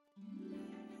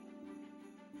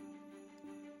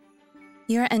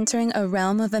You are entering a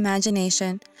realm of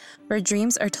imagination where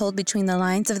dreams are told between the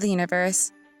lines of the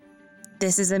universe.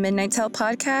 This is the Midnight Tale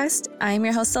podcast. I am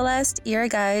your host, Celeste, your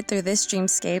guide through this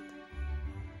dreamscape.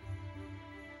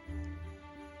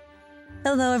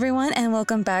 Hello, everyone, and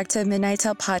welcome back to Midnight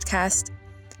Tale podcast.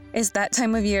 It's that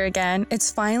time of year again.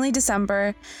 It's finally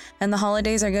December, and the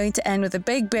holidays are going to end with a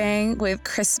big bang with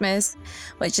Christmas,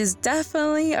 which is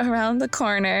definitely around the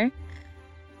corner.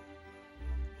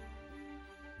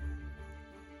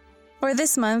 For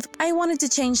this month, I wanted to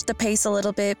change the pace a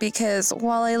little bit because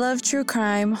while I love true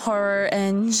crime, horror,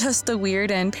 and just the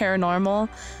weird and paranormal,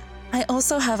 I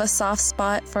also have a soft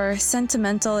spot for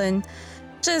sentimental and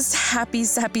just happy,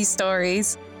 sappy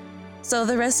stories. So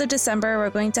the rest of December, we're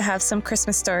going to have some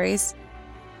Christmas stories.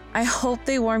 I hope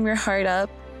they warm your heart up.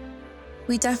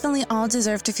 We definitely all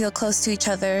deserve to feel close to each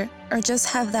other or just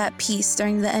have that peace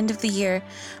during the end of the year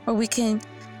where we can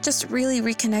just really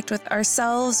reconnect with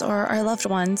ourselves or our loved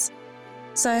ones.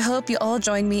 So I hope you all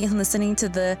join me in listening to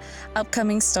the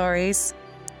upcoming stories.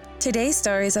 Today's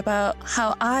story is about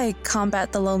how I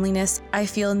combat the loneliness I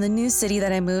feel in the new city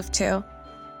that I moved to.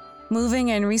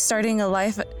 Moving and restarting a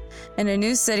life in a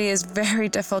new city is very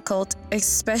difficult,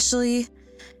 especially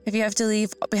if you have to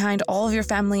leave behind all of your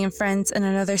family and friends in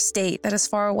another state that is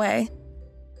far away.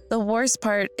 The worst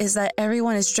part is that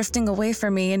everyone is drifting away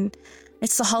from me, and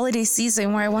it's the holiday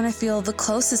season where I want to feel the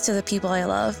closest to the people I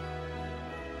love.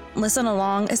 Listen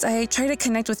along as I try to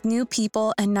connect with new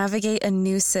people and navigate a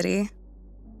new city.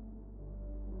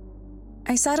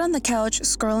 I sat on the couch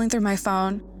scrolling through my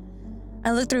phone.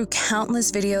 I looked through countless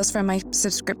videos from my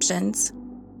subscriptions,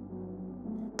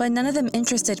 but none of them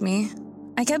interested me.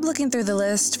 I kept looking through the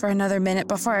list for another minute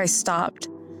before I stopped.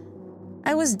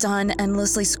 I was done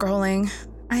endlessly scrolling.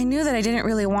 I knew that I didn't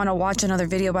really want to watch another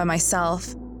video by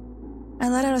myself. I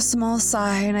let out a small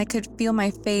sigh and I could feel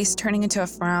my face turning into a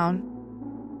frown.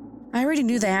 I already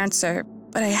knew the answer,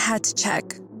 but I had to check.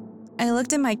 I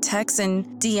looked at my texts and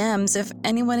DMs if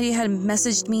anybody had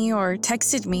messaged me or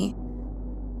texted me,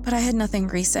 but I had nothing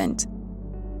recent.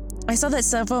 I saw that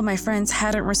several of my friends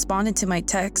hadn't responded to my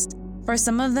text. For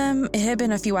some of them, it had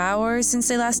been a few hours since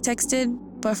they last texted,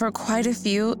 but for quite a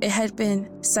few, it had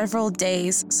been several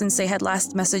days since they had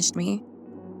last messaged me.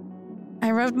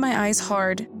 I rubbed my eyes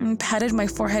hard and patted my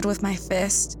forehead with my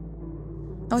fist.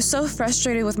 I was so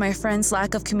frustrated with my friends'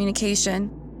 lack of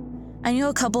communication. I knew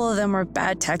a couple of them were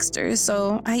bad texters,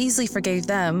 so I easily forgave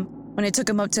them when it took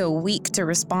them up to a week to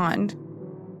respond.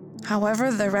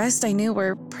 However, the rest I knew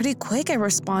were pretty quick at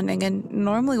responding and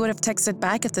normally would have texted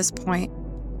back at this point.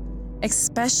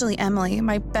 Especially Emily,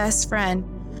 my best friend,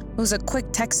 who's a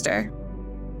quick texter.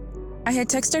 I had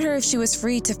texted her if she was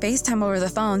free to FaceTime over the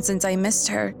phone since I missed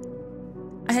her.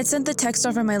 I had sent the text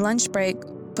over my lunch break,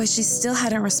 but she still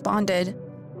hadn't responded.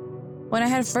 When I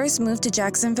had first moved to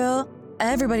Jacksonville,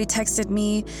 everybody texted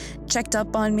me, checked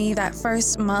up on me that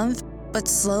first month, but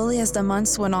slowly as the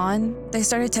months went on, they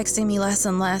started texting me less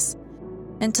and less,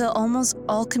 until almost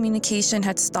all communication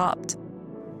had stopped.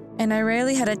 And I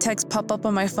rarely had a text pop up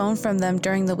on my phone from them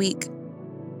during the week.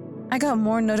 I got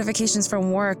more notifications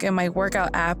from work and my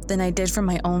workout app than I did from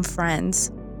my own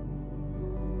friends.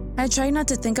 I tried not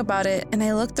to think about it, and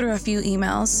I looked through a few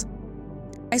emails.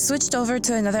 I switched over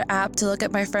to another app to look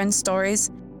at my friends'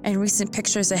 stories and recent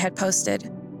pictures they had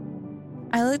posted.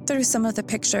 I looked through some of the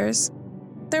pictures.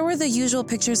 There were the usual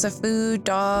pictures of food,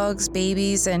 dogs,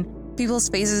 babies, and people's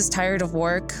faces tired of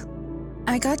work.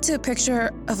 I got to a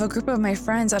picture of a group of my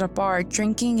friends at a bar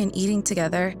drinking and eating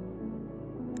together.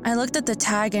 I looked at the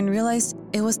tag and realized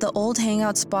it was the old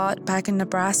hangout spot back in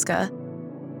Nebraska.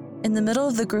 In the middle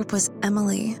of the group was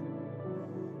Emily.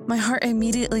 My heart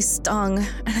immediately stung,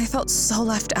 and I felt so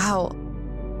left out.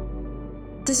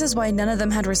 This is why none of them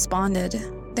had responded.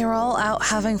 They were all out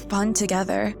having fun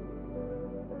together.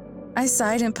 I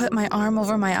sighed and put my arm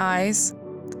over my eyes.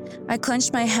 I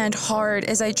clenched my hand hard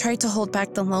as I tried to hold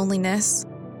back the loneliness.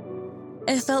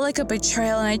 It felt like a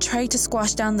betrayal, and I tried to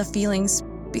squash down the feelings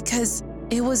because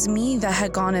it was me that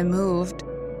had gone and moved.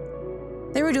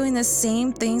 They were doing the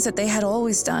same things that they had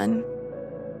always done.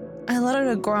 I let out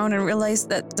a groan and realized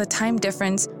that the time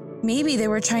difference, maybe they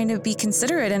were trying to be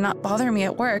considerate and not bother me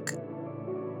at work.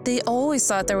 They always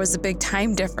thought there was a big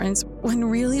time difference, when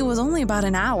really it was only about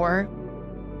an hour.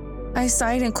 I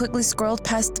sighed and quickly scrolled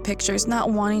past the pictures, not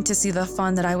wanting to see the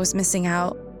fun that I was missing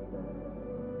out.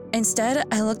 Instead,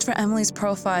 I looked for Emily's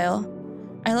profile.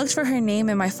 I looked for her name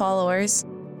and my followers.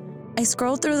 I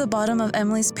scrolled through the bottom of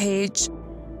Emily's page,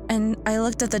 and I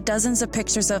looked at the dozens of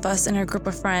pictures of us in our group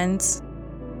of friends.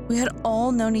 We had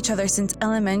all known each other since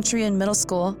elementary and middle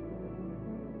school.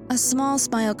 A small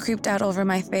smile creeped out over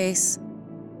my face.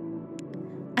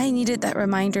 I needed that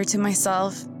reminder to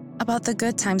myself about the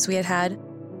good times we had had.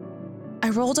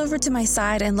 I rolled over to my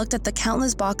side and looked at the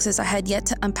countless boxes I had yet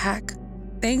to unpack.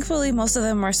 Thankfully, most of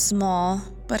them were small,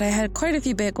 but I had quite a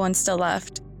few big ones still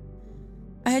left.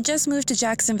 I had just moved to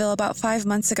Jacksonville about 5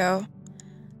 months ago.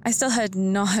 I still had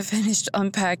not finished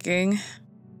unpacking.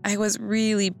 I was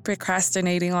really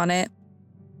procrastinating on it.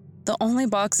 The only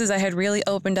boxes I had really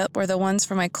opened up were the ones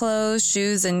for my clothes,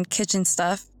 shoes, and kitchen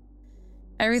stuff.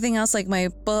 Everything else, like my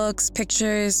books,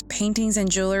 pictures, paintings, and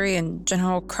jewelry, and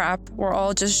general crap, were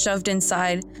all just shoved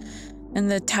inside, and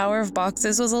the tower of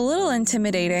boxes was a little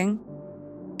intimidating.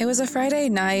 It was a Friday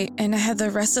night, and I had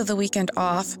the rest of the weekend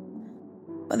off,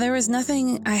 but there was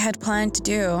nothing I had planned to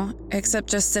do except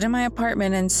just sit in my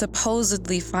apartment and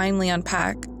supposedly finally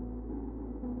unpack.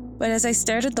 But as I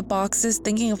stared at the boxes,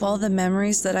 thinking of all the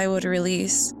memories that I would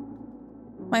release,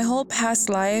 my whole past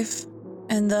life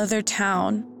and the other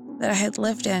town that I had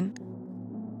lived in.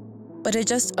 But it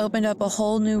just opened up a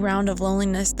whole new round of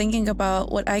loneliness, thinking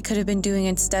about what I could have been doing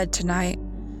instead tonight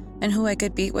and who I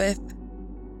could be with.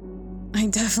 I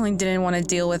definitely didn't want to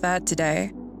deal with that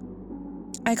today.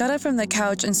 I got up from the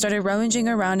couch and started rummaging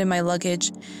around in my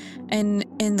luggage and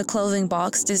in the clothing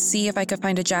box to see if I could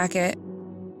find a jacket.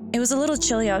 It was a little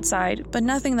chilly outside, but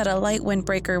nothing that a light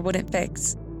windbreaker wouldn't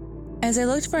fix. As I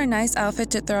looked for a nice outfit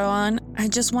to throw on, I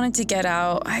just wanted to get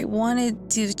out. I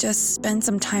wanted to just spend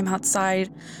some time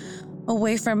outside,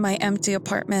 away from my empty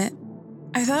apartment.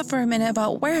 I thought for a minute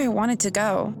about where I wanted to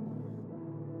go.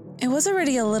 It was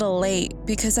already a little late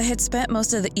because I had spent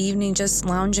most of the evening just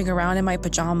lounging around in my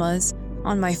pajamas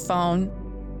on my phone.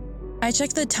 I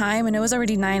checked the time and it was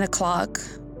already 9 o'clock.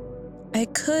 I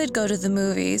could go to the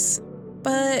movies,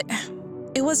 but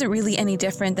it wasn't really any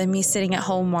different than me sitting at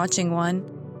home watching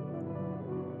one.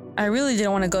 I really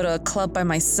didn't want to go to a club by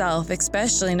myself,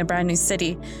 especially in a brand new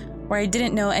city where I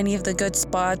didn't know any of the good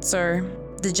spots or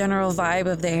the general vibe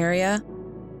of the area.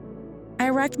 I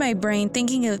racked my brain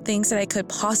thinking of things that I could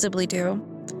possibly do,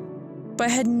 but I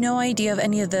had no idea of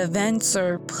any of the events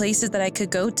or places that I could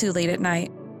go to late at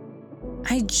night.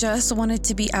 I just wanted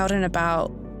to be out and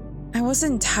about. I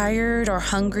wasn't tired or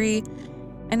hungry,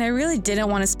 and I really didn't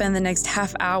want to spend the next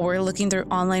half hour looking through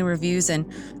online reviews and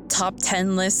top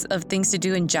 10 lists of things to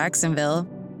do in Jacksonville.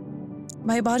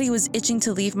 My body was itching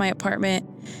to leave my apartment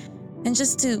and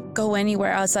just to go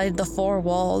anywhere outside the four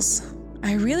walls.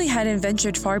 I really hadn't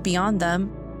ventured far beyond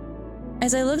them.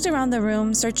 As I looked around the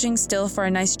room, searching still for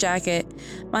a nice jacket,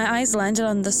 my eyes landed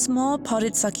on the small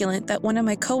potted succulent that one of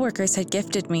my coworkers had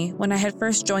gifted me when I had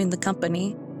first joined the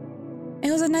company.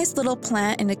 It was a nice little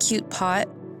plant in a cute pot.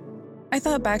 I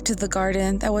thought back to the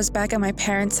garden that was back at my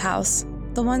parents' house,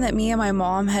 the one that me and my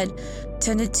mom had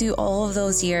tended to all of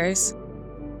those years.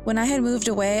 When I had moved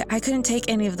away, I couldn't take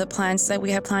any of the plants that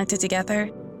we had planted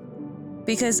together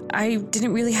because I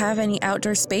didn't really have any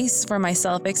outdoor space for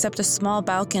myself except a small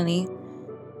balcony.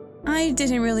 I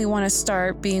didn't really want to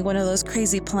start being one of those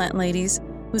crazy plant ladies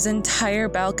whose entire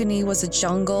balcony was a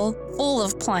jungle full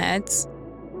of plants.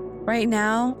 Right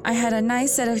now, I had a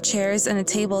nice set of chairs and a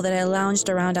table that I lounged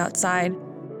around outside.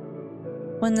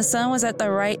 When the sun was at the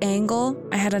right angle,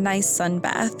 I had a nice sun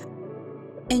bath.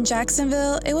 In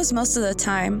Jacksonville, it was most of the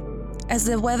time, as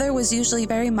the weather was usually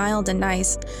very mild and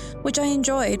nice, which I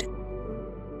enjoyed.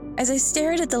 As I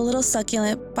stared at the little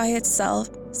succulent by itself,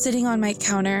 sitting on my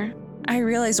counter, I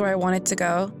realized where I wanted to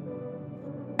go.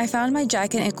 I found my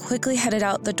jacket and quickly headed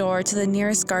out the door to the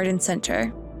nearest garden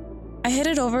center. I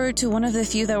headed over to one of the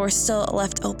few that were still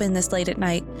left open this late at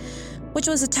night, which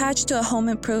was attached to a home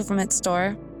improvement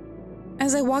store.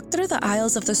 As I walked through the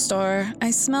aisles of the store, I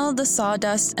smelled the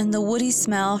sawdust and the woody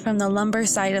smell from the lumber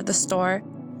side of the store.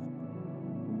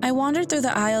 I wandered through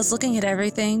the aisles looking at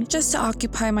everything just to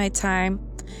occupy my time,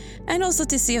 and also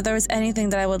to see if there was anything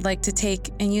that I would like to take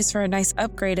and use for a nice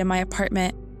upgrade in my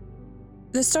apartment.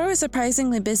 The store was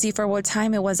surprisingly busy for what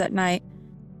time it was at night.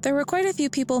 There were quite a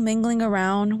few people mingling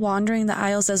around, wandering the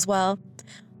aisles as well,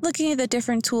 looking at the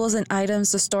different tools and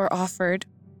items the store offered.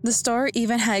 The store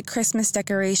even had Christmas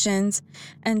decorations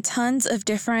and tons of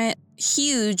different,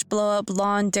 huge blow-up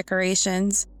lawn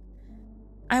decorations.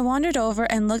 I wandered over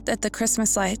and looked at the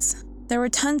Christmas lights. There were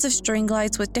tons of string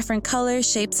lights with different colors,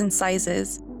 shapes, and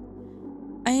sizes.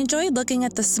 I enjoyed looking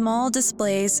at the small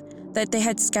displays that they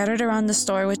had scattered around the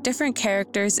store with different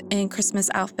characters in Christmas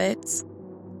outfits.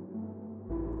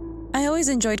 I always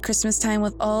enjoyed Christmas time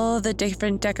with all the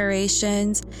different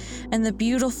decorations and the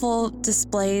beautiful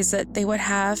displays that they would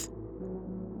have.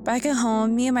 Back at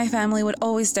home, me and my family would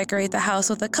always decorate the house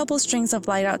with a couple strings of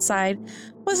light outside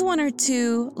with one or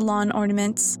two lawn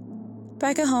ornaments.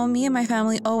 Back at home, me and my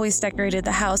family always decorated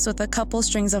the house with a couple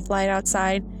strings of light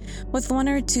outside, with 1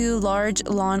 or 2 large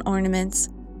lawn ornaments.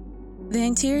 The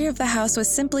interior of the house was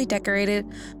simply decorated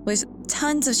with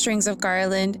tons of strings of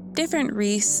garland, different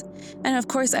wreaths, and of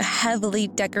course a heavily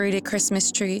decorated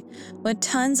Christmas tree with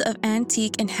tons of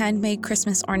antique and handmade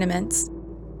Christmas ornaments.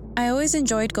 I always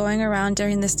enjoyed going around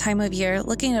during this time of year,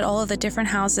 looking at all of the different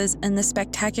houses and the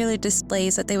spectacular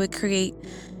displays that they would create.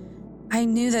 I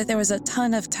knew that there was a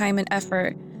ton of time and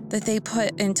effort that they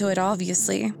put into it,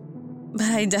 obviously,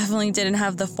 but I definitely didn't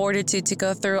have the fortitude to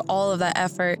go through all of that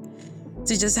effort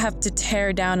to just have to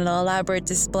tear down an elaborate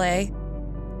display.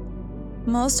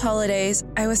 Most holidays,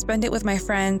 I would spend it with my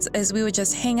friends as we would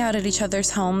just hang out at each other's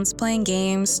homes, playing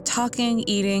games, talking,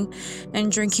 eating, and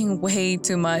drinking way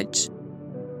too much.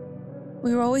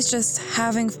 We were always just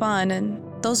having fun, and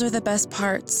those were the best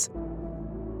parts.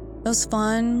 Those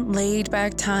fun,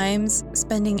 laid-back times,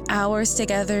 spending hours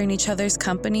together in each other's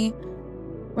company,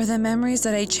 were the memories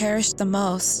that I cherished the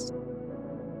most.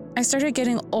 I started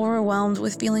getting overwhelmed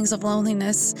with feelings of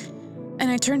loneliness, and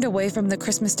I turned away from the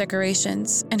Christmas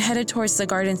decorations and headed towards the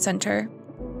garden center.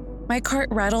 My cart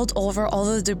rattled over all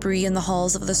the debris in the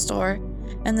halls of the store,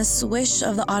 and the swish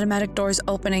of the automatic doors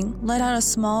opening let out a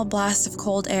small blast of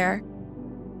cold air.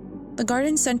 The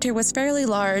garden center was fairly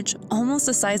large, almost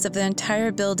the size of the entire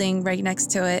building right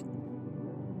next to it.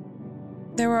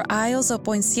 There were aisles of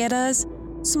poinsettias,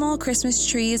 small Christmas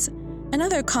trees, and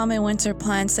other common winter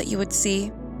plants that you would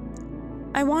see.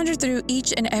 I wandered through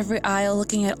each and every aisle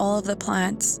looking at all of the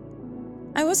plants.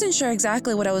 I wasn't sure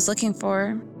exactly what I was looking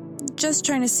for, just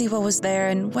trying to see what was there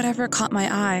and whatever caught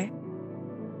my eye.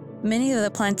 Many of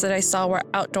the plants that I saw were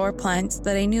outdoor plants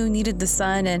that I knew needed the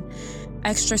sun and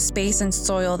extra space and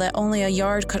soil that only a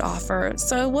yard could offer,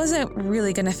 so it wasn't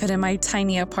really going to fit in my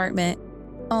tiny apartment.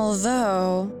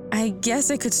 Although, I guess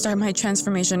I could start my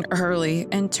transformation early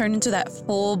and turn into that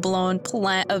full-blown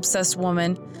plant-obsessed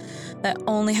woman that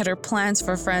only had her plants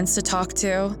for friends to talk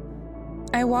to.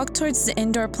 I walked towards the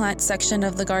indoor plant section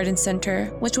of the garden center,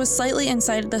 which was slightly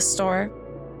inside the store.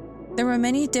 There were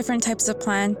many different types of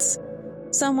plants,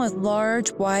 some with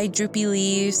large, wide, droopy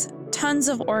leaves, tons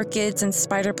of orchids and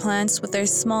spider plants with their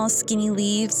small, skinny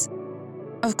leaves.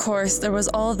 Of course, there was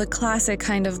all the classic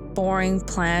kind of boring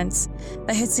plants that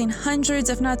I had seen hundreds,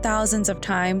 if not thousands of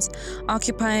times,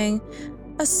 occupying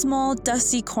a small,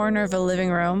 dusty corner of a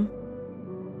living room.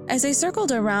 As I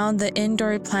circled around the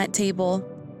indoor plant table,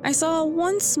 I saw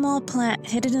one small plant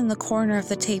hidden in the corner of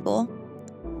the table.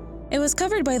 It was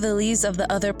covered by the leaves of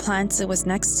the other plants it was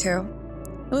next to.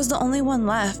 It was the only one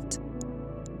left.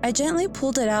 I gently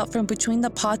pulled it out from between the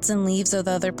pots and leaves of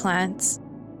the other plants.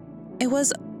 It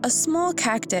was a small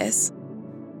cactus.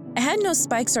 It had no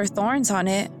spikes or thorns on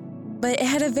it, but it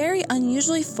had a very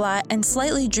unusually flat and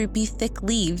slightly droopy thick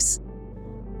leaves,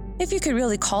 if you could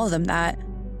really call them that.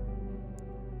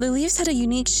 The leaves had a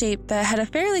unique shape that had a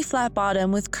fairly flat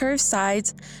bottom with curved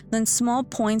sides, then small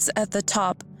points at the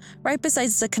top, right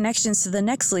besides the connections to the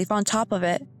next leaf on top of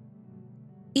it.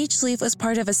 Each leaf was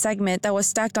part of a segment that was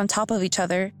stacked on top of each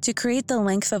other to create the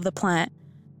length of the plant.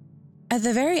 At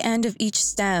the very end of each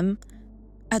stem,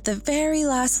 at the very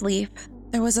last leaf,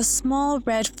 there was a small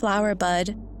red flower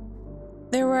bud.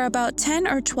 There were about 10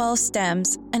 or 12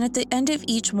 stems, and at the end of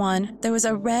each one, there was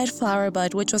a red flower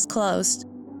bud which was closed.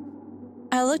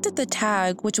 I looked at the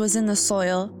tag, which was in the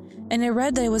soil, and it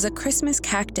read that it was a Christmas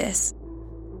cactus.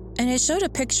 And it showed a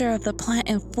picture of the plant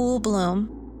in full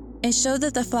bloom. It showed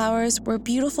that the flowers were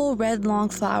beautiful red long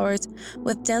flowers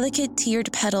with delicate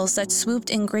tiered petals that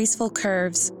swooped in graceful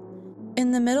curves.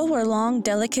 In the middle were long,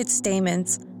 delicate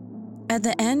stamens. At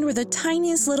the end were the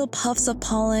tiniest little puffs of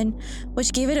pollen,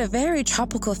 which gave it a very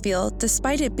tropical feel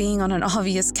despite it being on an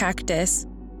obvious cactus.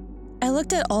 I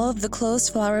looked at all of the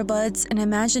closed flower buds and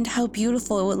imagined how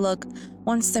beautiful it would look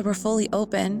once they were fully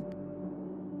open.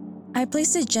 I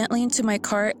placed it gently into my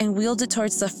cart and wheeled it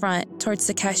towards the front, towards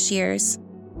the cashiers.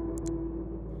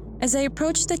 As I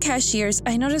approached the cashiers,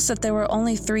 I noticed that there were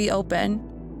only 3 open.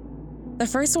 The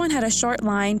first one had a short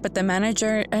line, but the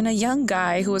manager and a young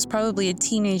guy who was probably a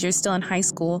teenager still in high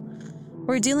school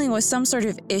were dealing with some sort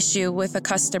of issue with a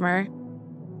customer.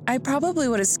 I probably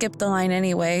would have skipped the line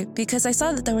anyway, because I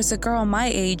saw that there was a girl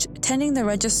my age tending the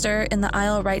register in the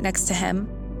aisle right next to him.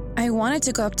 I wanted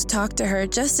to go up to talk to her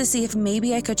just to see if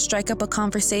maybe I could strike up a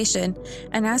conversation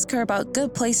and ask her about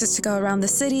good places to go around the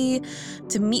city,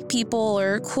 to meet people,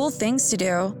 or cool things to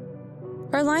do.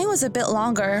 Her line was a bit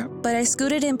longer, but I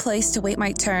scooted in place to wait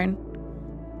my turn.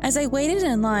 As I waited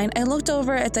in line, I looked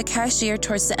over at the cashier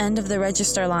towards the end of the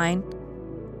register line.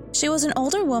 She was an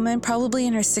older woman, probably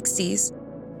in her 60s.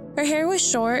 Her hair was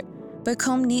short, but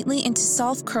combed neatly into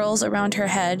soft curls around her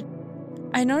head.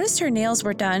 I noticed her nails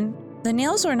were done. The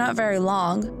nails were not very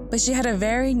long, but she had a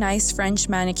very nice French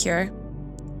manicure.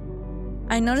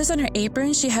 I noticed on her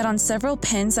apron she had on several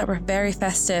pins that were very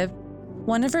festive.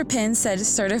 One of her pins said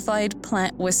Certified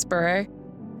Plant Whisperer.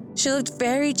 She looked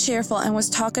very cheerful and was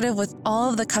talkative with all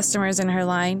of the customers in her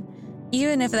line,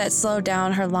 even if that slowed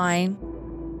down her line.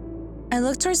 I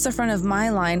looked towards the front of my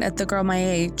line at the girl my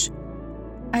age.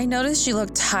 I noticed she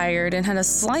looked tired and had a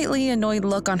slightly annoyed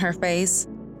look on her face.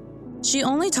 She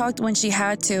only talked when she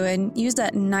had to and used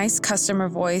that nice customer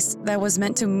voice that was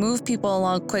meant to move people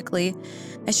along quickly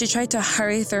as she tried to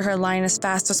hurry through her line as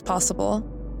fast as possible.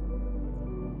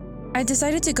 I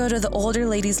decided to go to the older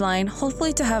lady's line,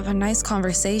 hopefully to have a nice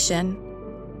conversation.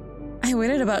 I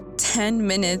waited about 10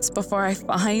 minutes before I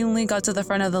finally got to the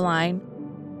front of the line.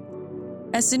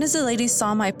 As soon as the lady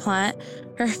saw my plant,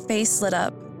 her face lit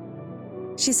up.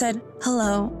 She said,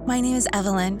 "Hello, my name is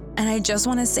Evelyn, and I just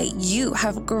want to say you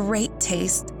have great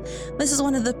taste. This is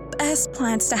one of the best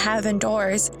plants to have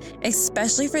indoors,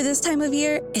 especially for this time of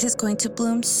year. It is going to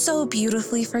bloom so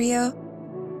beautifully for you."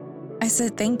 I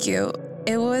said, "Thank you.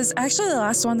 It was actually the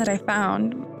last one that I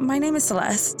found. My name is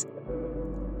Celeste."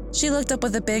 She looked up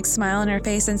with a big smile on her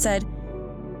face and said,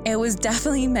 "It was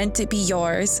definitely meant to be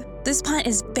yours. This plant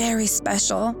is very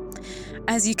special.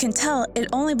 As you can tell, it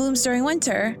only blooms during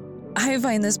winter. I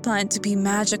find this plant to be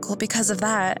magical because of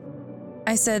that."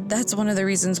 I said that's one of the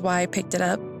reasons why I picked it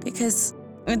up, because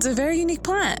it's a very unique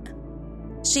plant.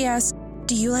 She asked,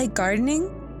 "Do you like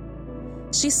gardening?"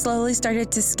 She slowly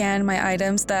started to scan my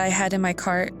items that I had in my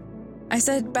cart. I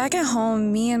said, "Back at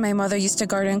home, me and my mother used to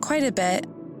garden quite a bit."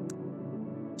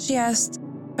 She asked,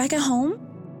 "Back at home?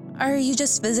 Are you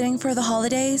just visiting for the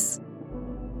holidays?"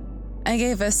 I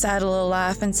gave a sad little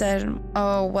laugh and said,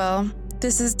 "Oh, well,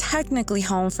 this is technically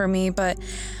home for me, but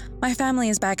my family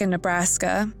is back in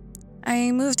Nebraska.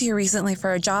 I moved here recently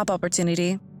for a job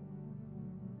opportunity."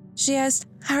 She asked,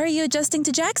 "How are you adjusting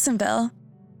to Jacksonville?"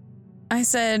 I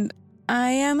said,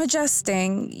 "I am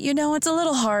adjusting. You know, it's a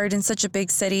little hard in such a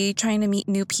big city trying to meet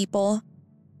new people."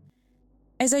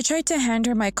 As I tried to hand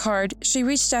her my card, she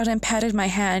reached out and patted my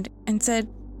hand and said,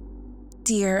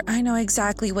 "Dear, I know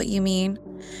exactly what you mean.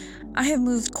 I have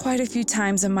moved quite a few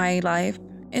times in my life.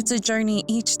 It's a journey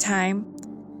each time.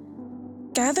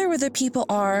 Gather where the people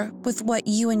are with what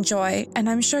you enjoy, and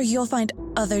I'm sure you'll find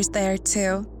others there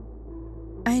too."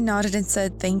 I nodded and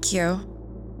said, "Thank you."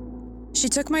 She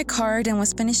took my card and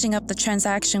was finishing up the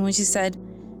transaction when she said,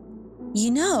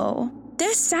 "You know,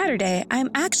 this Saturday, I'm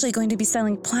actually going to be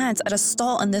selling plants at a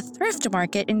stall in the thrift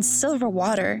market in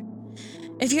Silverwater.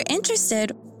 If you're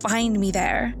interested, find me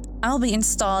there. I'll be in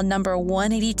stall number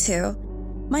 182.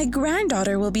 My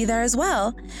granddaughter will be there as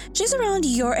well. She's around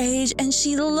your age and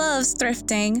she loves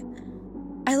thrifting."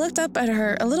 I looked up at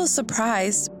her a little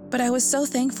surprised, but I was so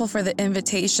thankful for the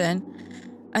invitation.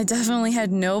 I definitely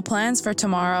had no plans for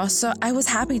tomorrow, so I was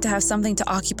happy to have something to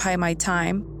occupy my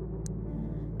time.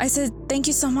 I said, "Thank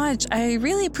you so much. I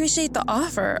really appreciate the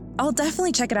offer. I'll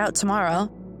definitely check it out tomorrow."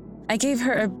 I gave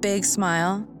her a big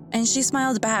smile, and she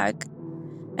smiled back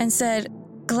and said,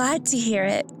 "Glad to hear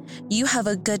it. You have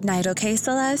a good night, okay,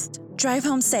 Celeste? Drive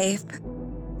home safe."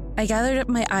 I gathered up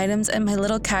my items and my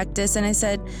little cactus and I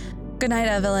said, "Good night,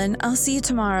 Evelyn. I'll see you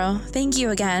tomorrow. Thank you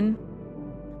again."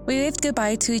 We waved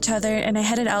goodbye to each other and I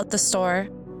headed out the store.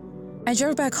 I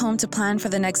drove back home to plan for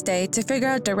the next day to figure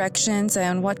out directions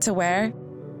and what to wear.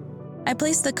 I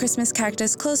placed the Christmas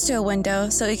cactus close to a window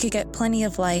so it could get plenty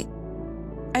of light.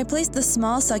 I placed the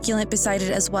small succulent beside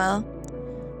it as well.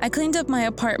 I cleaned up my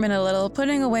apartment a little,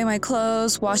 putting away my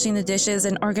clothes, washing the dishes,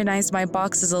 and organized my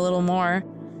boxes a little more.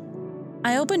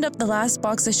 I opened up the last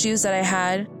box of shoes that I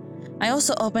had. I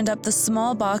also opened up the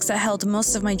small box that held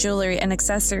most of my jewelry and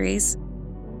accessories.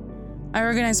 I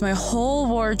organized my whole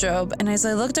wardrobe, and as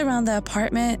I looked around the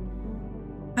apartment,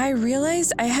 I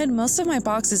realized I had most of my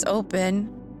boxes open.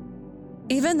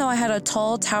 Even though I had a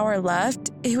tall tower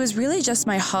left, it was really just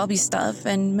my hobby stuff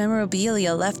and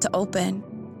memorabilia left to open.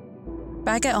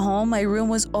 Back at home, my room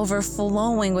was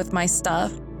overflowing with my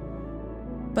stuff.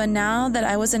 But now that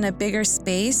I was in a bigger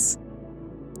space,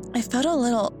 I felt a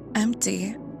little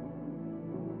empty.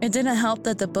 It didn't help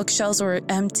that the bookshelves were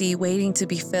empty, waiting to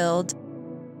be filled.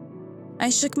 I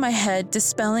shook my head,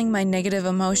 dispelling my negative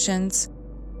emotions.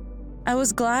 I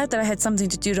was glad that I had something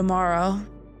to do tomorrow.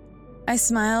 I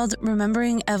smiled,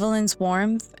 remembering Evelyn's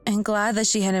warmth, and glad that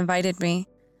she had invited me.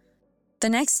 The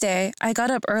next day, I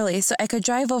got up early so I could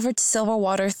drive over to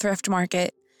Silverwater Thrift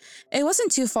Market. It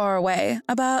wasn't too far away,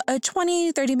 about a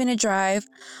 20-30-minute drive,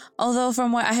 although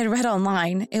from what I had read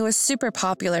online, it was super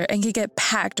popular and could get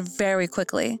packed very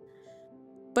quickly.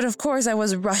 But of course I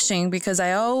was rushing because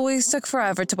I always took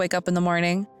forever to wake up in the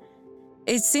morning.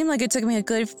 It seemed like it took me a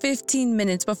good 15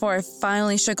 minutes before I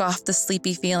finally shook off the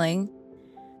sleepy feeling.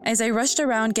 As I rushed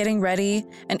around getting ready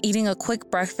and eating a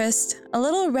quick breakfast, a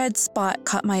little red spot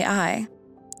caught my eye.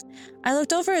 I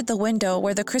looked over at the window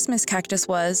where the Christmas cactus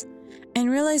was and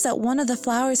realized that one of the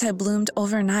flowers had bloomed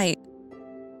overnight.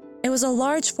 It was a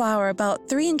large flower about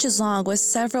 3 inches long with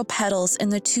several petals in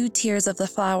the 2 tiers of the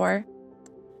flower.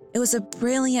 It was a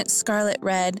brilliant scarlet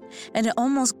red, and it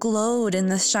almost glowed in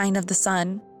the shine of the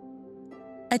sun.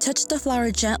 I touched the flower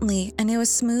gently, and it was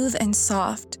smooth and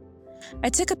soft. I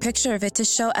took a picture of it to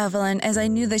show Evelyn, as I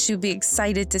knew that she would be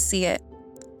excited to see it.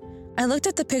 I looked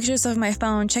at the pictures of my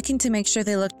phone, checking to make sure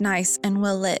they looked nice and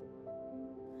well lit.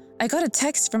 I got a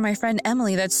text from my friend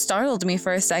Emily that startled me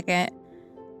for a second.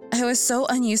 I was so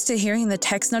unused to hearing the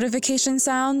text notification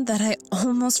sound that I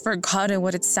almost forgot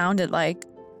what it sounded like.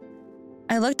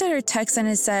 I looked at her text and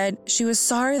it said she was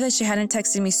sorry that she hadn't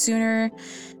texted me sooner,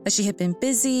 that she had been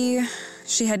busy.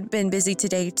 She had been busy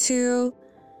today too.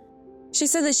 She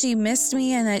said that she missed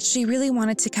me and that she really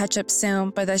wanted to catch up soon,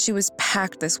 but that she was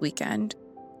packed this weekend.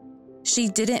 She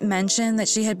didn't mention that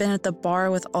she had been at the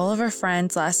bar with all of her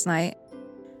friends last night.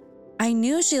 I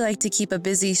knew she liked to keep a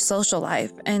busy social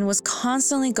life and was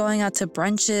constantly going out to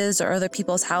brunches or other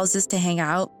people's houses to hang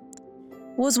out.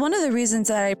 It was one of the reasons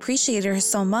that I appreciated her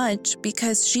so much,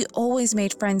 because she always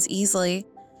made friends easily.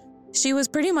 She was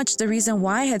pretty much the reason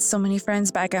why I had so many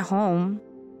friends back at home.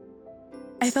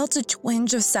 I felt a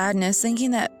twinge of sadness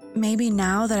thinking that maybe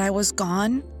now that I was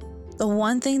gone, the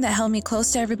one thing that held me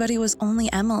close to everybody was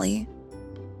only Emily.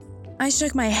 I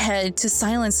shook my head to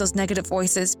silence those negative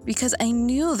voices because I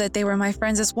knew that they were my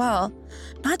friends as well,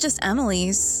 not just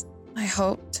Emily's, I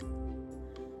hoped.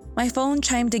 My phone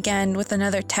chimed again with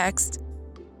another text.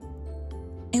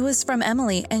 It was from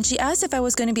Emily, and she asked if I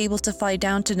was going to be able to fly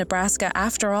down to Nebraska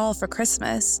after all for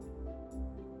Christmas.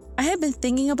 I had been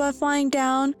thinking about flying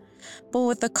down, but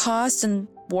with the cost and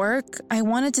work, I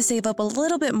wanted to save up a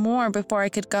little bit more before I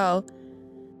could go,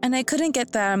 and I couldn't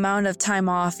get that amount of time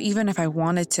off even if I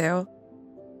wanted to.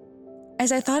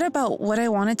 As I thought about what I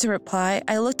wanted to reply,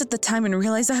 I looked at the time and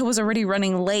realized I was already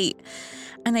running late,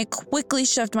 and I quickly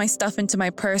shoved my stuff into my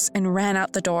purse and ran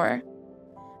out the door.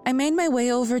 I made my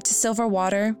way over to Silver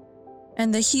Water,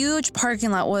 and the huge parking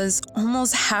lot was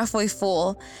almost halfway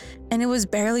full, and it was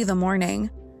barely the morning.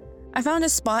 I found a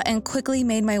spot and quickly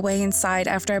made my way inside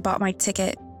after I bought my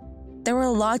ticket. There were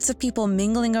lots of people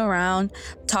mingling around,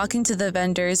 talking to the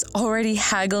vendors, already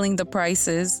haggling the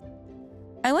prices.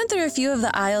 I went through a few of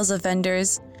the aisles of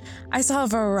vendors. I saw a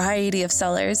variety of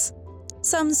sellers.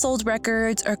 Some sold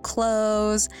records or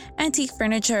clothes, antique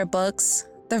furniture or books.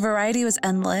 The variety was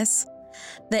endless.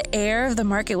 The air of the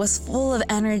market was full of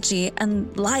energy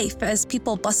and life as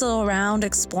people bustled around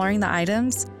exploring the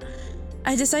items.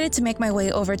 I decided to make my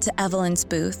way over to Evelyn's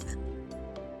booth.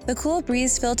 The cool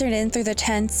breeze filtered in through the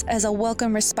tents as a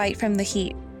welcome respite from the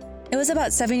heat. It was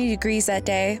about 70 degrees that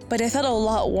day, but it felt a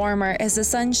lot warmer as the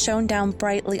sun shone down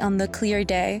brightly on the clear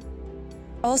day.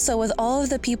 Also, with all of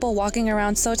the people walking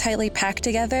around so tightly packed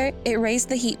together, it raised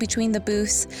the heat between the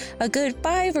booths a good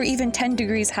 5 or even 10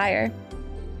 degrees higher.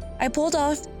 I pulled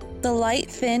off the light,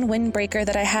 thin windbreaker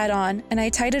that I had on, and I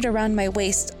tied it around my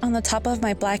waist on the top of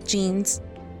my black jeans.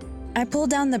 I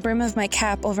pulled down the brim of my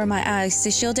cap over my eyes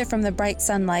to shield it from the bright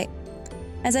sunlight.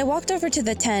 As I walked over to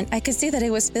the tent, I could see that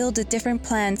it was filled with different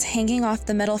plants hanging off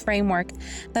the metal framework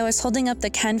that was holding up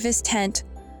the canvas tent.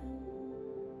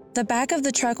 The back of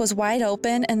the truck was wide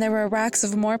open, and there were racks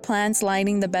of more plants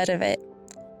lining the bed of it.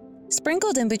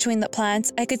 Sprinkled in between the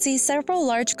plants, I could see several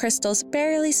large crystals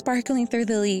barely sparkling through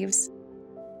the leaves.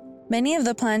 Many of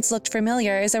the plants looked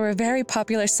familiar as they were very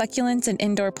popular succulents and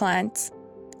indoor plants.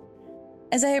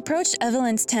 As I approached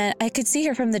Evelyn's tent, I could see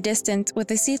her from the distance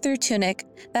with a see-through tunic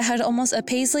that had almost a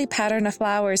paisley pattern of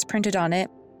flowers printed on it.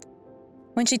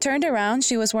 When she turned around,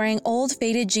 she was wearing old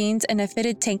faded jeans and a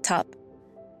fitted tank top.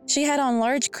 She had on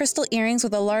large crystal earrings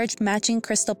with a large matching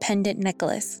crystal pendant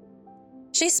necklace.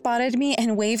 She spotted me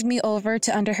and waved me over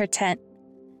to under her tent.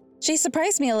 She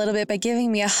surprised me a little bit by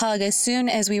giving me a hug as soon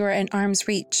as we were in arm's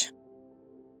reach.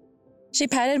 She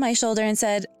patted my shoulder and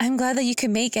said, "I'm glad that you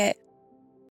could make it."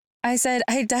 I said,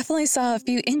 "I definitely saw a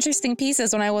few interesting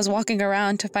pieces when I was walking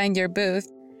around to find your booth.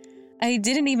 I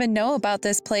didn't even know about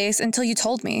this place until you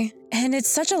told me, and it's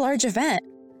such a large event."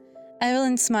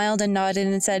 Evelyn smiled and nodded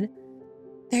and said,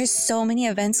 "There's so many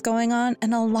events going on,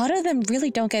 and a lot of them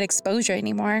really don't get exposure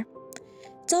anymore.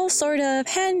 It's all sort of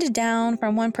handed down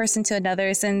from one person to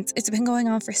another since it's been going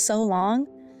on for so long.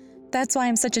 That's why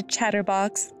I'm such a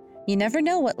chatterbox. You never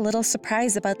know what little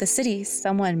surprise about the city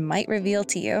someone might reveal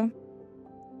to you."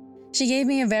 She gave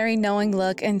me a very knowing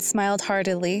look and smiled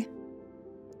heartily.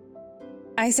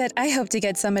 I said, I hope to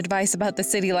get some advice about the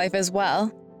city life as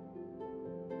well.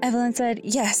 Evelyn said,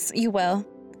 yes, you will.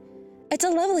 It's a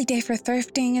lovely day for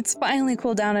thrifting. It's finally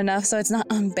cooled down enough so it's not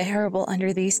unbearable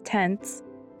under these tents.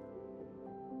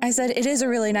 I said, it is a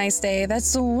really nice day.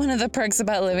 That's one of the perks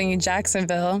about living in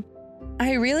Jacksonville.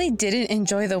 I really didn't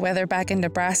enjoy the weather back in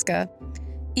Nebraska.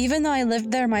 Even though I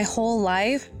lived there my whole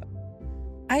life,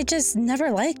 I just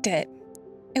never liked it.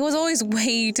 It was always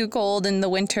way too cold in the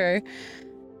winter.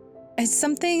 It's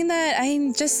something that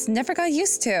I just never got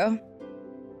used to.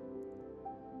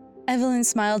 Evelyn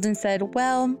smiled and said,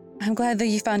 well, I'm glad that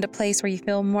you found a place where you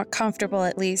feel more comfortable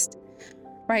at least.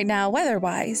 Right now,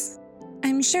 weather-wise,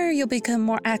 I'm sure you'll become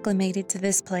more acclimated to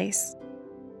this place.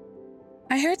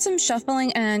 I heard some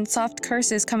shuffling and soft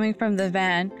curses coming from the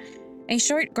van. A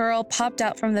short girl popped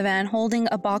out from the van holding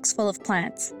a box full of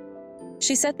plants.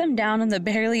 She set them down on the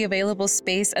barely available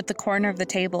space at the corner of the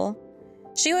table.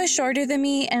 She was shorter than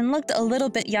me and looked a little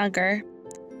bit younger.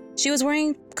 She was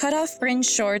wearing cut-off fringe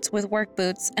shorts with work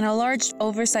boots and a large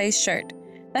oversized shirt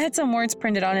that had some words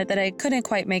printed on it that I couldn't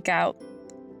quite make out.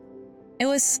 It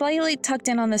was slightly tucked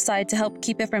in on the side to help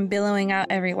keep it from billowing out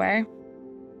everywhere.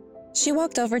 She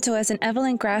walked over to us and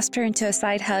Evelyn grasped her into a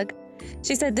side hug.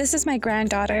 She said, this is my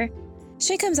granddaughter.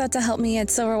 She comes out to help me at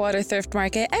Silverwater Thrift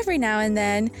Market every now and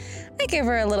then. I give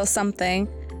her a little something.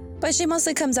 But she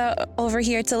mostly comes out over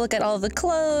here to look at all the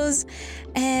clothes.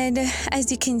 And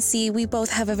as you can see, we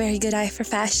both have a very good eye for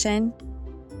fashion.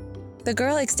 The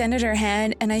girl extended her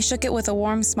hand and I shook it with a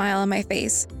warm smile on my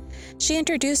face. She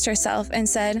introduced herself and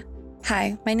said,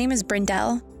 hi, my name is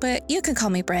Brindell, but you can call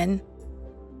me Bryn.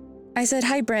 I said,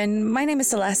 hi Bryn, my name is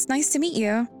Celeste, nice to meet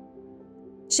you.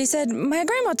 She said, my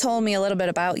grandma told me a little bit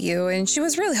about you and she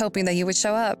was really hoping that you would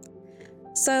show up.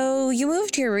 So you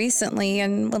moved here recently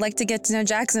and would like to get to know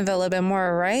Jacksonville a little bit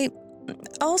more, right?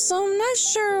 Also, I'm not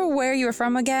sure where you were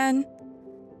from again.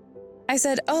 I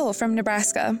said, oh, from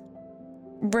Nebraska.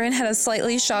 Bryn had a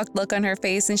slightly shocked look on her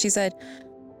face and she said,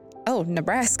 oh,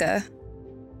 Nebraska.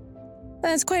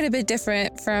 That's quite a bit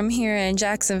different from here in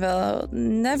Jacksonville.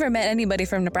 Never met anybody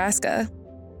from Nebraska.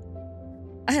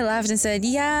 I laughed and said,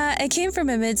 yeah, I came from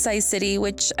a mid-sized city,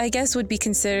 which I guess would be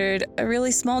considered a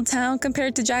really small town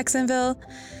compared to Jacksonville,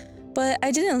 but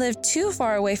I didn't live too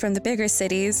far away from the bigger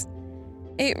cities.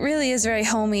 It really is very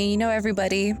homey, you know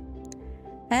everybody.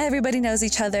 Everybody knows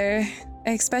each other,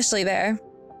 especially there.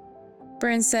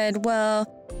 Bryn said, well,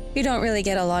 you don't really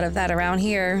get a lot of that around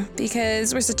here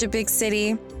because we're such a big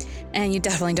city and you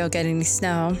definitely don't get any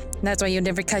snow. That's why you'd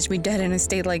never catch me dead in a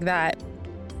state like that.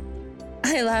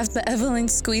 I laughed, but Evelyn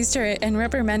squeezed her and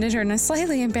reprimanded her in a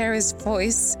slightly embarrassed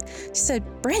voice. She said,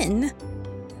 Bryn?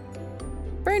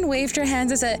 Bryn waved her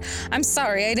hands and said, I'm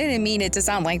sorry, I didn't mean it to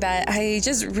sound like that. I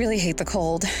just really hate the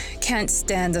cold. Can't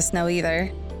stand the snow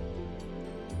either.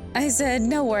 I said,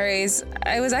 no worries.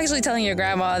 I was actually telling your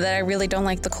grandma that I really don't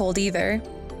like the cold either.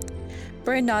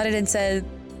 Bryn nodded and said,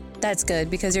 that's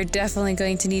good because you're definitely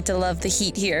going to need to love the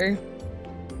heat here.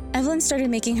 Evelyn started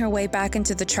making her way back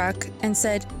into the truck and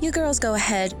said, you girls go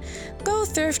ahead. Go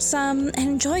thrift some and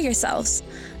enjoy yourselves.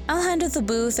 I'll handle the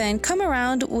booth and come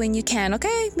around when you can,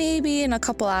 okay? Maybe in a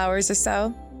couple hours or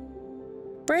so.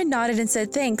 Bryn nodded and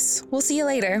said, thanks. We'll see you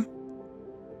later.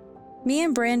 Me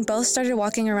and Bryn both started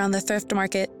walking around the thrift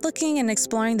market, looking and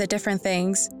exploring the different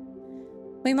things.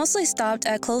 We mostly stopped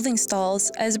at clothing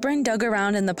stalls as Bryn dug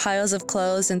around in the piles of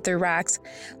clothes and through racks,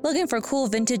 looking for cool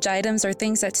vintage items or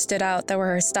things that stood out that were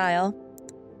her style.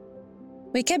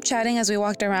 We kept chatting as we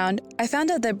walked around. I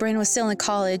found out that Bryn was still in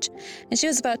college, and she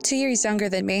was about 2 years younger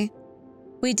than me.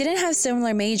 We didn't have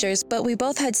similar majors, but we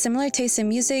both had similar tastes in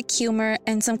music, humor,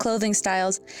 and some clothing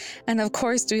styles, and of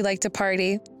course we liked to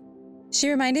party. She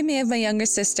reminded me of my younger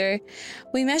sister.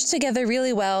 We meshed together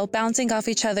really well, bouncing off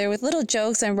each other with little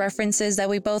jokes and references that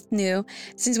we both knew,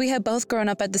 since we had both grown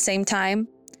up at the same time.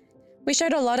 We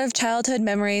shared a lot of childhood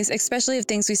memories, especially of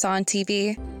things we saw on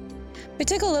TV. We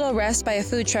took a little rest by a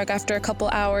food truck after a couple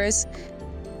hours.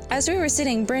 As we were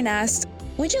sitting, Bryn asked,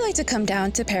 would you like to come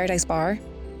down to Paradise Bar?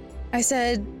 I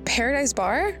said, Paradise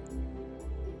Bar?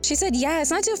 She said, yeah,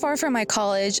 it's not too far from my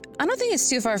college. I don't think it's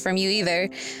too far from you either.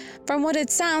 From what it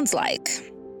sounds like.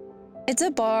 It's a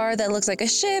bar that looks like a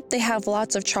ship, they have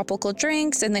lots of tropical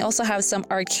drinks, and they also have some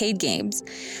arcade games.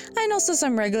 And also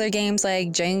some regular games like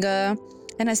Jenga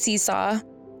and a seesaw,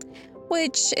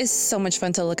 which is so much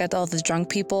fun to look at all the drunk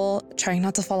people trying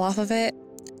not to fall off of it.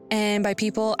 And by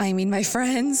people, I mean my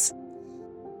friends.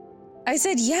 I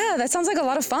said, yeah, that sounds like a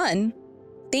lot of fun.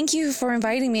 Thank you for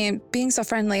inviting me and being so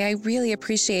friendly, I really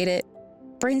appreciate it.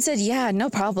 Bryn said, yeah,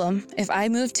 no problem. If I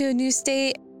moved to a new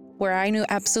state, where I knew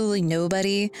absolutely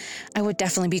nobody, I would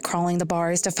definitely be crawling the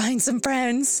bars to find some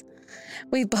friends.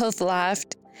 We both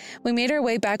laughed. We made our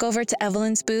way back over to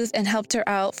Evelyn's booth and helped her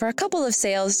out for a couple of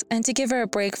sales and to give her a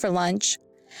break for lunch.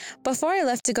 Before I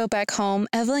left to go back home,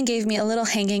 Evelyn gave me a little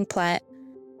hanging plant.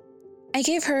 I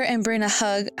gave her and Bryn a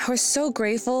hug. I was so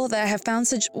grateful that I have found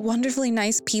such wonderfully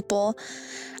nice people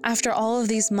after all of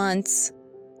these months.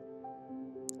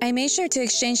 I made sure to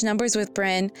exchange numbers with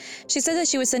Bryn. She said that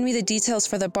she would send me the details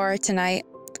for the bar tonight.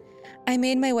 I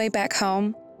made my way back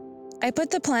home. I put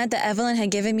the plant that Evelyn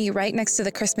had given me right next to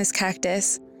the Christmas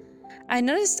cactus. I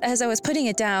noticed as I was putting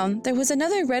it down, there was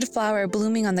another red flower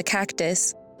blooming on the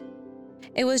cactus.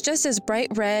 It was just as bright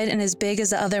red and as big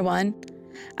as the other one.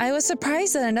 I was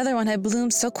surprised that another one had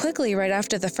bloomed so quickly right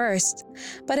after the first,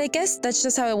 but I guess that's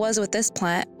just how it was with this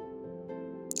plant.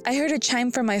 I heard a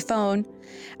chime from my phone,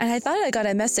 and I thought I got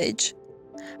a message.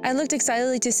 I looked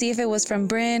excitedly to see if it was from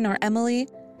Bryn or Emily,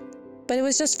 but it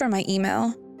was just from my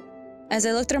email. As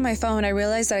I looked through my phone, I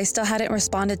realized that I still hadn't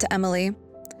responded to Emily.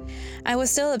 I was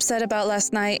still upset about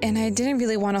last night, and I didn't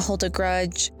really want to hold a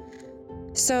grudge.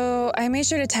 So I made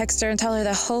sure to text her and tell her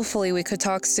that hopefully we could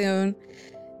talk soon,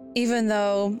 even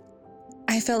though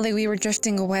I felt like we were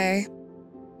drifting away.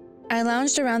 I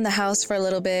lounged around the house for a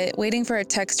little bit, waiting for a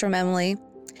text from Emily,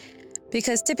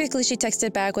 because typically she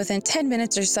texted back within 10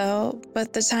 minutes or so,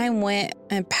 but the time went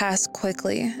and passed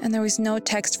quickly, and there was no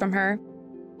text from her.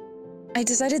 I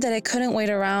decided that I couldn't wait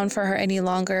around for her any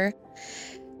longer.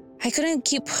 I couldn't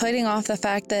keep putting off the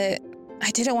fact that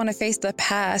I didn't want to face the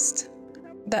past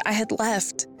that I had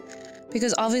left,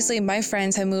 because obviously my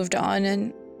friends had moved on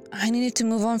and I needed to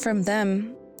move on from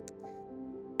them.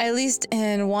 At least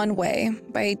in one way,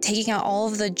 by taking out all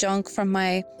of the junk from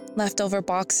my leftover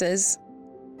boxes.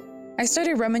 I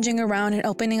started rummaging around and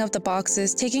opening up the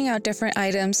boxes, taking out different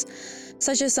items,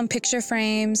 such as some picture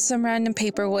frames, some random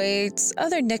paperweights,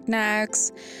 other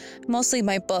knickknacks, mostly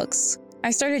my books.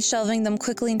 I started shelving them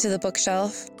quickly into the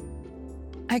bookshelf.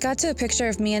 I got to a picture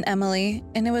of me and Emily,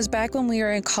 and it was back when we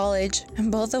were in college,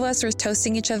 and both of us were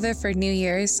toasting each other for New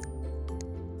Year's.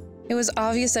 It was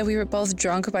obvious that we were both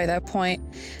drunk by that point,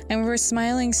 and we were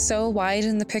smiling so wide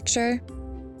in the picture.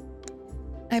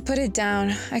 I put it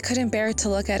down. I couldn't bear to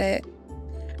look at it.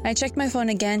 I checked my phone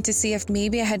again to see if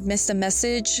maybe I had missed a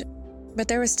message, but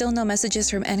there were still no messages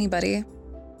from anybody.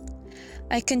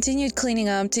 I continued cleaning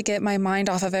up to get my mind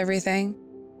off of everything.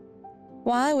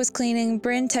 While I was cleaning,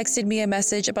 Bryn texted me a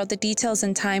message about the details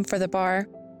and time for the bar.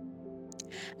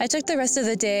 I took the rest of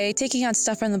the day, taking out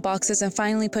stuff from the boxes and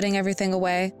finally putting everything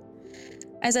away.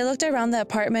 As I looked around the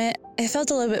apartment, it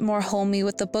felt a little bit more homey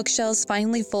with the bookshelves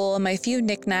finally full and my few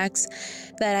knickknacks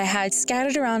that I had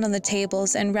scattered around on the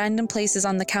tables and random places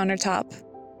on the countertop.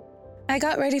 I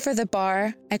got ready for the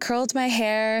bar. I curled my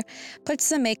hair, put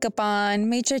some makeup on,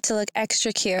 made sure to look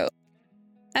extra cute.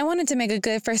 I wanted to make a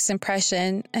good first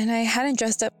impression, and I hadn't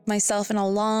dressed up myself in a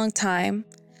long time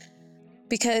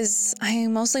because I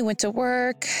mostly went to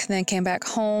work, then came back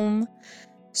home,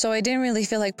 so I didn't really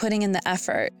feel like putting in the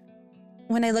effort.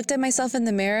 When I looked at myself in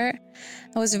the mirror,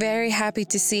 I was very happy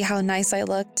to see how nice I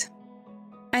looked.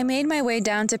 I made my way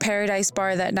down to Paradise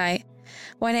Bar that night.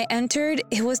 When I entered,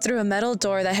 it was through a metal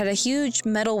door that had a huge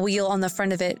metal wheel on the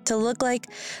front of it to look like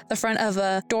the front of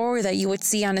a door that you would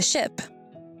see on a ship.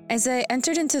 As I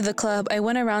entered into the club, I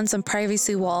went around some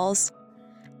privacy walls.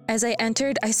 As I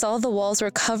entered, I saw the walls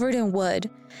were covered in wood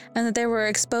and that there were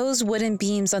exposed wooden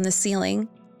beams on the ceiling.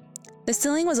 The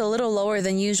ceiling was a little lower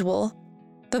than usual.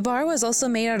 The bar was also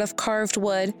made out of carved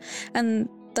wood, and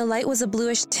the light was a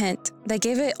bluish tint that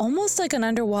gave it almost like an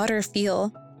underwater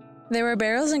feel. There were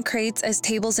barrels and crates as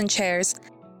tables and chairs.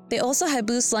 They also had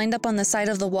booths lined up on the side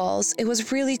of the walls. It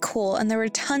was really cool, and there were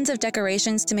tons of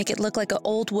decorations to make it look like an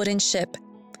old wooden ship.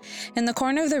 In the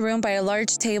corner of the room by a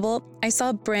large table, I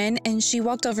saw Bryn, and she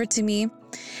walked over to me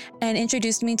and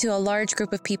introduced me to a large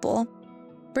group of people.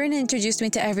 Bryn introduced me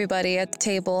to everybody at the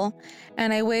table,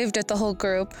 and I waved at the whole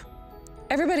group.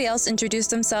 Everybody else introduced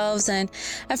themselves, and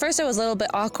at first I was a little bit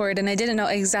awkward and I didn't know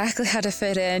exactly how to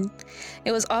fit in.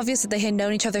 It was obvious that they had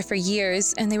known each other for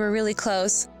years and they were really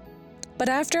close. But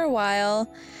after a while,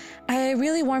 I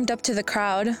really warmed up to the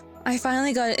crowd. I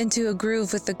finally got into a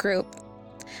groove with the group.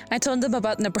 I told them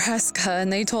about Nebraska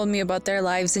and they told me about their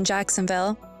lives in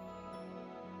Jacksonville.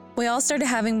 We all started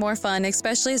having more fun,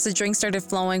 especially as the drinks started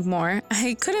flowing more.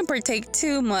 I couldn't partake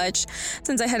too much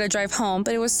since I had to drive home,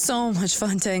 but it was so much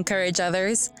fun to encourage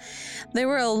others. They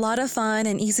were a lot of fun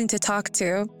and easy to talk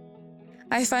to.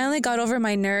 I finally got over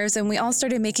my nerves and we all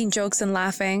started making jokes and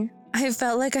laughing. I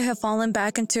felt like I had fallen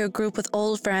back into a group with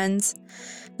old friends.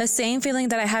 The same feeling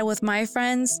that I had with my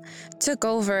friends took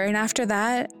over, and after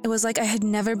that, it was like I had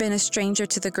never been a stranger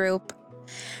to the group.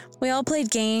 We all played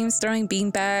games, throwing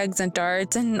beanbags and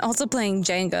darts, and also playing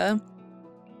Jenga.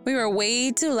 We were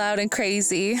way too loud and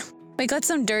crazy. We got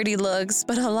some dirty looks,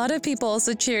 but a lot of people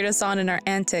also cheered us on in our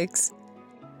antics.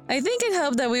 I think it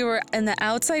helped that we were in the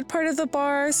outside part of the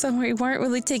bar, so we weren't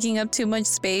really taking up too much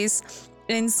space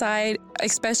inside,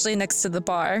 especially next to the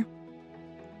bar.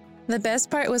 The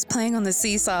best part was playing on the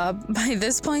seesaw. By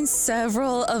this point,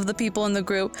 several of the people in the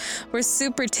group were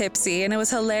super tipsy, and it was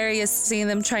hilarious seeing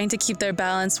them trying to keep their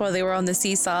balance while they were on the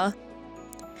seesaw.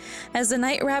 As the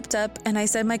night wrapped up and I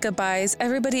said my goodbyes,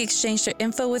 everybody exchanged their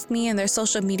info with me and their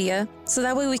social media, so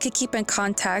that way we could keep in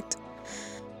contact.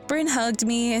 Bryn hugged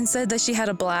me and said that she had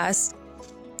a blast.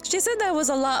 She said that I was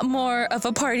a lot more of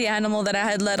a party animal than I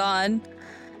had let on.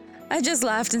 I just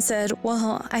laughed and said,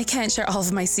 well, I can't share all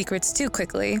of my secrets too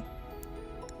quickly.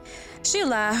 She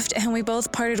laughed and we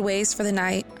both parted ways for the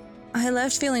night. I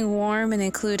left feeling warm and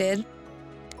included.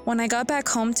 When I got back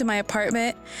home to my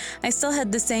apartment, I still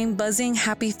had the same buzzing,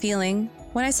 happy feeling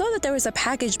when I saw that there was a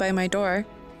package by my door.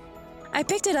 I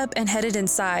picked it up and headed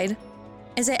inside.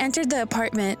 As I entered the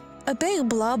apartment, a big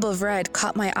blob of red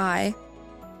caught my eye.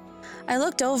 I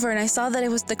looked over and I saw that it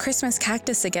was the Christmas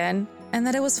cactus again, and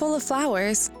that it was full of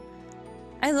flowers.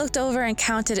 I looked over and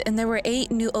counted, and there were 8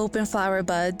 new open flower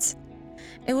buds.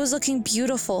 It was looking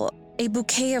beautiful, a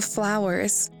bouquet of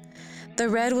flowers. The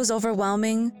red was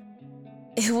overwhelming.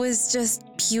 It was just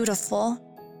beautiful.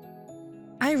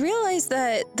 I realized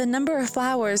that the number of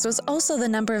flowers was also the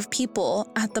number of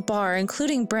people at the bar,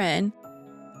 including Bryn.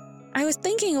 I was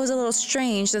thinking it was a little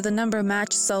strange that the number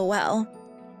matched so well.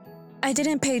 I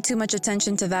didn't pay too much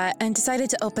attention to that and decided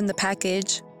to open the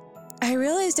package. I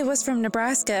realized it was from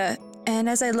Nebraska, and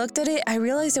as I looked at it, I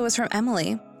realized it was from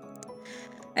Emily.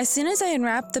 As soon as I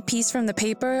unwrapped the piece from the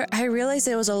paper, I realized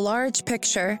it was a large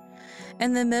picture.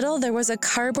 In the middle, there was a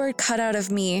cardboard cutout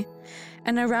of me,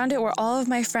 and around it were all of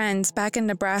my friends back in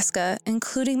Nebraska,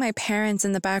 including my parents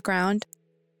in the background.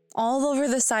 All over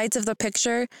the sides of the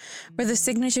picture were the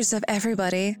signatures of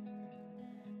everybody.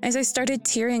 As I started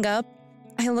tearing up,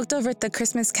 I looked over at the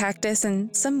Christmas cactus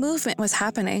and some movement was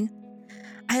happening.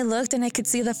 I looked and I could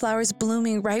see the flowers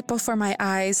blooming right before my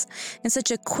eyes in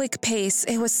such a quick pace.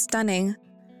 It was stunning.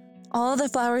 All the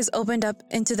flowers opened up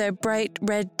into their bright,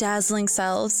 red, dazzling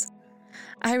selves.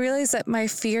 I realized that my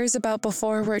fears about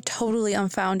before were totally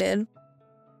unfounded,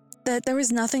 that there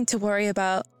was nothing to worry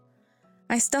about.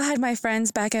 I still had my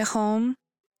friends back at home,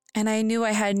 and I knew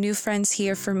I had new friends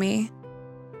here for me.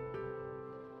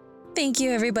 Thank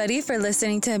you, everybody, for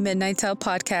listening to a Midnight Tale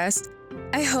podcast.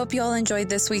 I hope you all enjoyed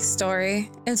this week's story.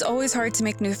 It's always hard to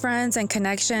make new friends and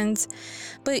connections,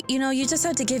 but you just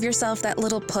have to give yourself that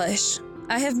little push.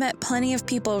 I have met plenty of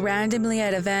people randomly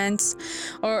at events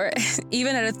or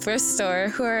even at a thrift store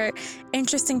who are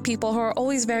interesting people who are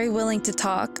always very willing to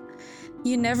talk.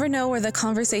 You never know where the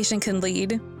conversation can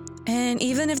lead. And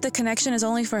even if the connection is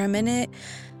only for a minute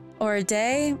or a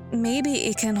day, maybe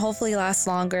it can hopefully last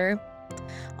longer.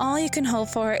 All you can hope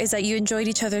for is that you enjoyed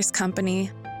each other's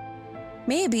company.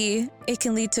 Maybe it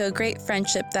can lead to a great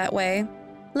friendship that way.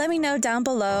 Let me know down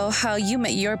below how you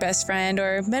met your best friend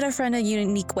or met a friend in a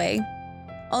unique way.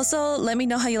 Also, let me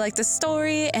know how you like the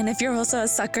story and if you're also a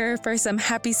sucker for some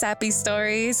happy, sappy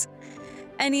stories.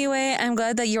 Anyway, I'm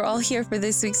glad that you're all here for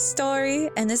this week's story,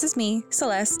 and this is me,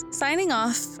 Celeste, signing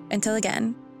off until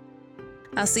again.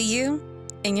 I'll see you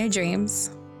in your dreams.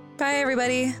 Bye,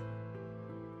 everybody.